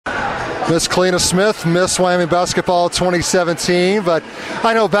Miss Kalina Smith, Miss Wyoming Basketball 2017, but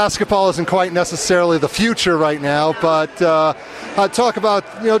I know basketball isn't quite necessarily the future right now, but talk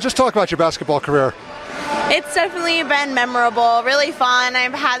about your basketball career. It's definitely been memorable, really fun.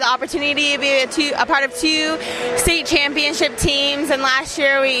 I've had the opportunity to be a part of 2 state championship teams, and last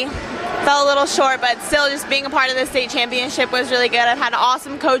year we fell a little short, but still just being a part of the state championship was really good. I've had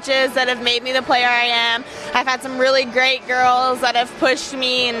awesome coaches that have made me the player I am. I've had some really great girls that have pushed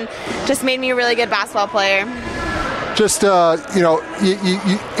me and just made me a really good basketball player. Just, it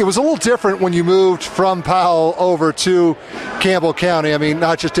was a little different when you moved from Powell over to Campbell County. I mean,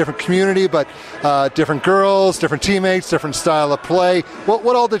 not just different community, but different girls, different teammates, different style of play.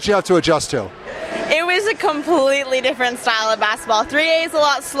 What all did you have to adjust to? It was a completely different style of basketball. 3A is a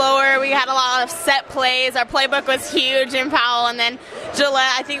lot slower. We had a lot of set plays. Our playbook was huge in Powell, and then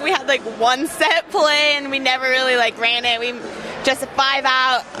Gillette, I think we had like 1 set play, and we never really ran it. We just 5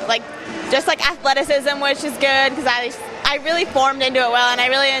 out, just athleticism, which is good because I really formed into it well, and I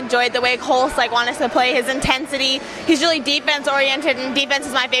really enjoyed the way Holst wanted us to play. His intensity. He's really defense oriented, and defense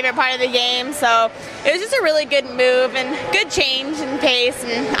is my favorite part of the game. So it was just a really good move and good change in pace,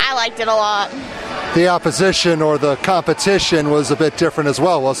 and I liked it a lot. The opposition or the competition was a bit different as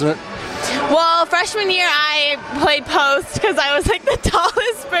well, wasn't it? Well, freshman year I played post because I was the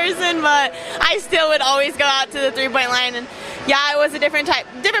tallest person, but I still would always go out to the 3-point line, and yeah, it was a different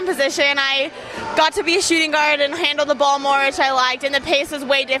position. I got to be a shooting guard and handle the ball more, which I liked, and the pace was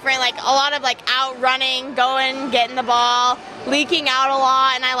way different, a lot of out running, going, getting the ball, leaking out a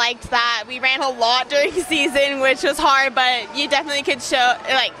lot, and I liked that. We ran a lot during season, which was hard, but you definitely could show,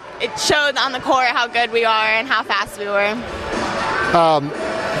 it showed on the court how good we are and how fast we were.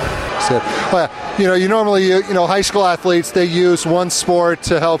 You normally, high school athletes, they use one sport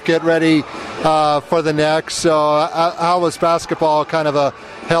to help get ready for the next. So how was basketball kind of a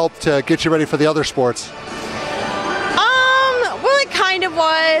help to get you ready for the other sports? Well, it kind of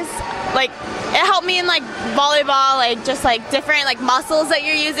was. It helped me in volleyball, just different muscles that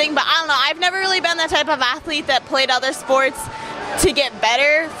you're using. But I don't know, I've never really been the type of athlete that played other sports to get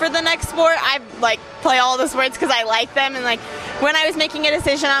better for the next sport. I play all the sports because I like them, and when I was making a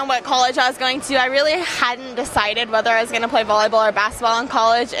decision on what college I was going to, I really hadn't decided whether I was going to play volleyball or basketball in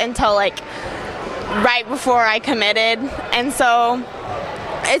college until right before I committed. And so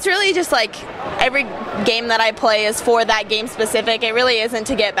it's really just every game that I play is for that game specific. It really isn't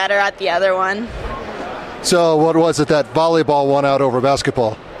to get better at the other one. So what was it that volleyball won out over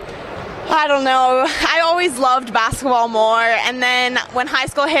basketball? I don't know. I always loved basketball more, and then when high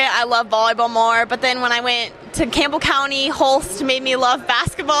school hit, I loved volleyball more. But then when I went to Campbell County, Holst made me love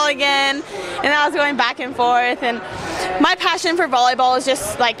basketball again, and I was going back and forth. And my passion for volleyball is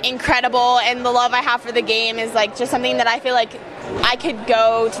just incredible, and the love I have for the game is just something that I feel I could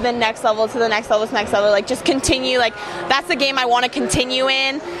go to the next level, to the next level, to the next level, just continue. That's the game I want to continue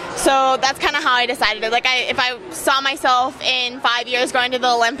in. So that's kind of how I decided it. If I saw myself in 5 years going to the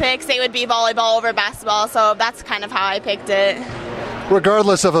Olympics, it would be volleyball over basketball. So that's kind of how I picked it.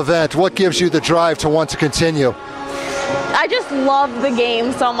 Regardless of event, what gives you the drive to want to continue? I just love the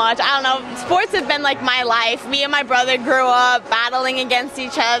game so much. I don't know, sports have been my life. Me and my brother grew up battling against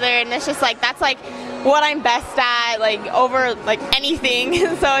each other, and it's just that's what I'm best at, over anything.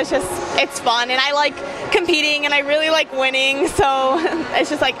 So it's fun, and I like competing, and I really like winning. So it's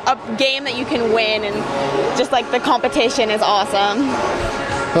just a game that you can win, and just the competition is awesome.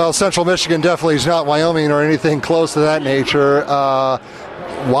 Well, Central Michigan definitely is not Wyoming or anything close to that nature.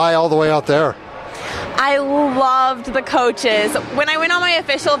 Why all the way out there? I loved the coaches. When I went on my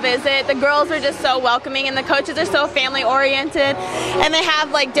official visit, the girls were just so welcoming, and the coaches are so family oriented, and they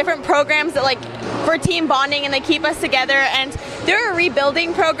have different programs that for team bonding, and they keep us together, and they're a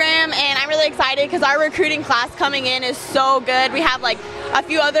rebuilding program, and I'm really excited because our recruiting class coming in is so good. We have a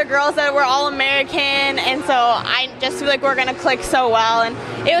few other girls that were All-American, and so I just feel we're going to click so well, and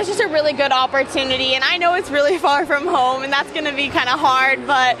it was just a really good opportunity. And I know it's really far from home, and that's going to be kind of hard,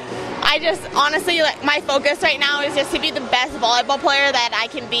 but I just honestly, my focus right now is just to be the best volleyball player that I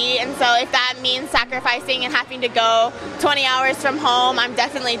can be, and so if that means sacrificing and having to go 20 hours from home, I'm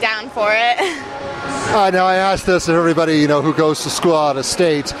definitely down for it. Now I asked this of everybody who goes to school out of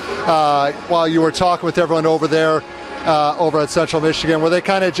state. While you were talking with everyone over there, over at Central Michigan, were they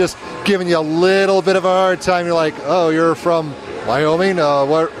kind of just giving you a little bit of a hard time? You're like, oh, you're from Wyoming?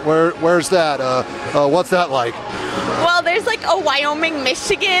 Where's that? What's that like? Well, there's a Wyoming,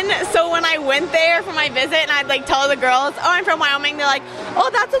 Michigan. So when I went there for my visit, and I'd tell the girls, oh, I'm from Wyoming, they're like, oh,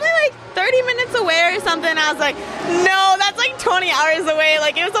 that's only 30 minutes away or something. And I was like, no, that's 20 hours away.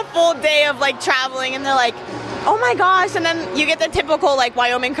 It was a full day of traveling, and they're like, oh my gosh. And then you get the typical like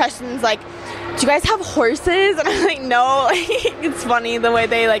Wyoming questions like, do you guys have horses? And I'm like, no. It's funny the way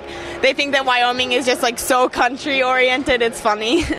they think that Wyoming is just like so country oriented. It's funny.